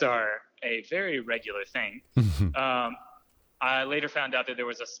protests are a very regular thing. I later found out that there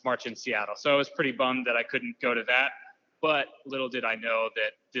was a march in Seattle. So I was pretty bummed that I couldn't go to that. But little did I know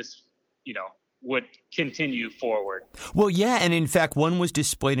that this, would continue forward. Well, yeah. And in fact, one was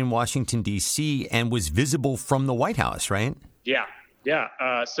displayed in Washington, D.C. and was visible from the White House, right? Yeah.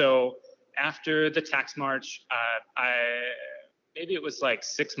 So after the tax march, maybe it was like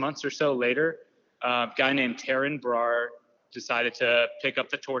 6 months or so later, a guy named Taryn Brar decided to pick up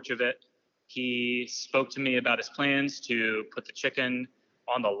the torch of it. He spoke to me about his plans to put the chicken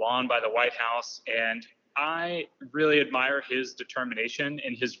on the lawn by the White House, and I really admire his determination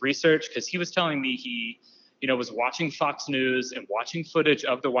and his research, because he was telling me he, was watching Fox News and watching footage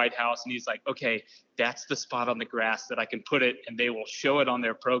of the White House. And he's like, okay, that's the spot on the grass that I can put it, and they will show it on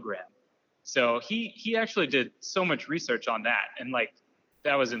their program. So he actually did so much research on that. And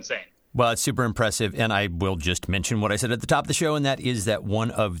that was insane. Well, it's super impressive, and I will just mention what I said at the top of the show, and that is that one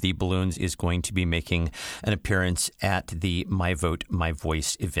of the balloons is going to be making an appearance at the My Vote, My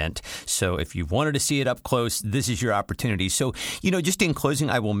Voice event. So if you wanted to see it up close, this is your opportunity. So, just in closing,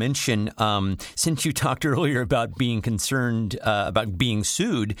 I will mention, since you talked earlier about being concerned about being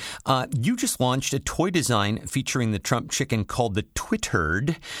sued, you just launched a toy design featuring the Trump chicken called the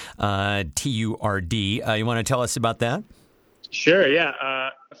Twitturd, Turd. You want to tell us about that? Sure, yeah.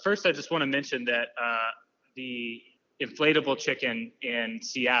 First, I just want to mention that the inflatable chicken in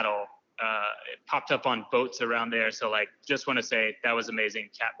Seattle it popped up on boats around there. So, just want to say that was amazing.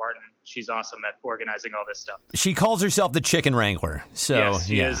 Kat Martin, she's awesome at organizing all this stuff. She calls herself the Chicken Wrangler. So, yes,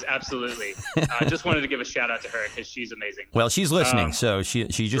 she is, absolutely. I just wanted to give a shout out to her because she's amazing. Well, she's listening, so she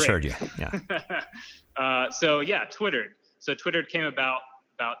just heard you. Yeah. Twittered. So Twittered came about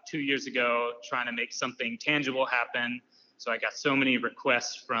 2 years ago, trying to make something tangible happen. So I got so many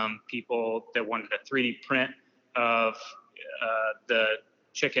requests from people that wanted a 3D print of the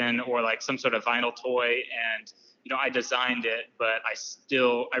chicken or some sort of vinyl toy. And, I designed it, but I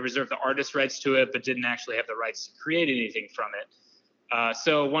reserved the artist rights to it, but didn't actually have the rights to create anything from it.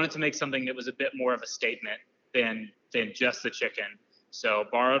 So wanted to make something that was a bit more of a statement than just the chicken. So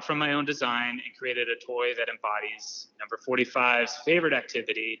borrowed from my own design and created a toy that embodies number 45's favorite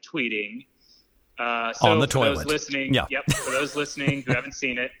activity, tweeting. On the toilet. For those listening, for those listening who haven't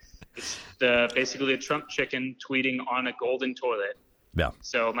seen it, it's basically a Trump chicken tweeting on a golden toilet. Yeah.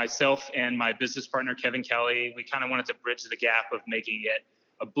 So myself and my business partner, Kevin Kelly, we kind of wanted to bridge the gap of making it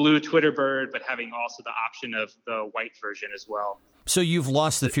a blue Twitter bird, but having also the option of the white version as well. So you've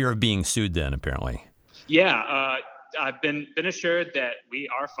lost the fear of being sued then, apparently. Yeah. I've been assured that we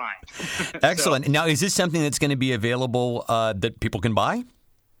are fine. Excellent. Now, is this something that's going to be available that people can buy?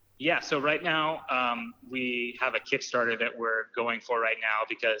 Yeah. So right now we have a Kickstarter that we're going for right now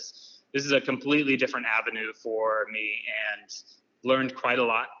because this is a completely different avenue for me and learned quite a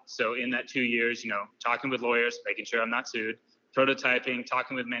lot. So in that 2 years, talking with lawyers, making sure I'm not sued, prototyping,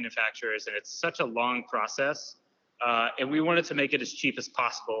 talking with manufacturers, and it's such a long process. And we wanted to make it as cheap as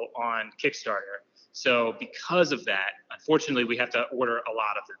possible on Kickstarter. So because of that, unfortunately, we have to order a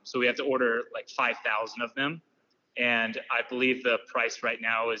lot of them. So we have to order 5,000 of them. And I believe the price right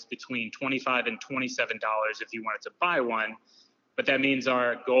now is between $25 and $27 if you wanted to buy one. But that means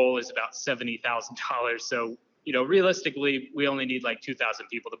our goal is about $70,000. So, realistically, we only need 2,000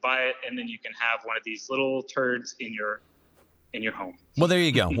 people to buy it. And then you can have one of these little turds in your home. Well, there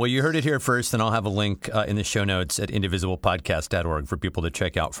you go. Well, you heard it here first, and I'll have a link in the show notes at indivisiblepodcast.org for people to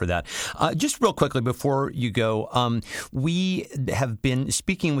check out for that. Just real quickly before you go, we have been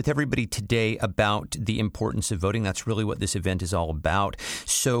speaking with everybody today about the importance of voting. That's really what this event is all about.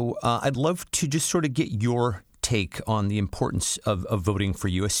 So I'd love to just sort of get your take on the importance of voting for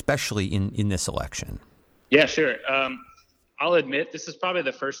you, especially in this election. Yeah, sure. I'll admit this is probably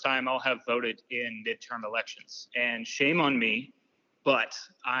the first time I'll have voted in midterm elections, and shame on me, but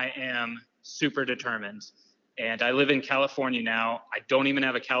I am super determined. And I live in California now. I don't even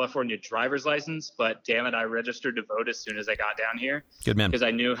have a California driver's license, but damn it, I registered to vote as soon as I got down here. Good man. Because I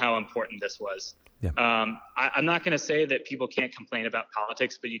knew how important this was. Yeah. I'm not going to say that people can't complain about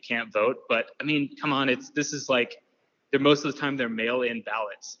politics, but you can't vote. But I mean, come on, most of the time they're mail-in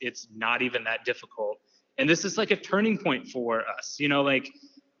ballots. It's not even that difficult. And this is a turning point for us. We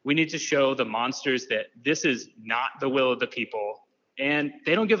need to show the monsters that this is not the will of the people, and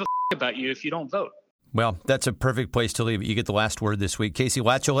they don't give a about you if you don't vote. Well, that's a perfect place to leave it. You get the last word this week. Casey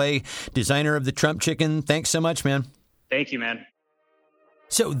Latoulet, designer of the Trump chicken. Thanks so much, man. Thank you, man.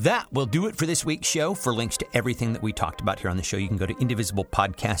 So that will do it for this week's show. For links to everything that we talked about here on the show, you can go to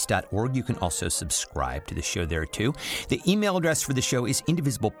indivisiblepodcast.org. You can also subscribe to the show there, too. The email address for the show is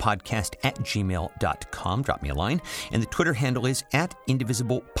indivisiblepodcast@gmail.com. Drop me a line. And the Twitter handle is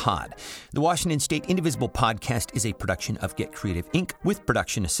 @indivisiblepod. The Washington State Indivisible Podcast is a production of Get Creative, Inc., with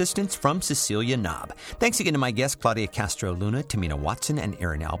production assistance from Cecilia Knob. Thanks again to my guests, Claudia Castro-Luna, Tamina Watson, and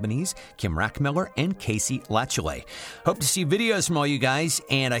Aaron Albanese, Kim Rackmiller, and Casey Latoulet. Hope to see videos from all you guys.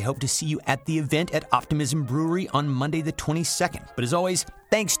 And I hope to see you at the event at Optimism Brewery on Monday the 22nd. But as always,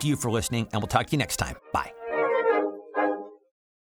 thanks to you for listening, and we'll talk to you next time. Bye.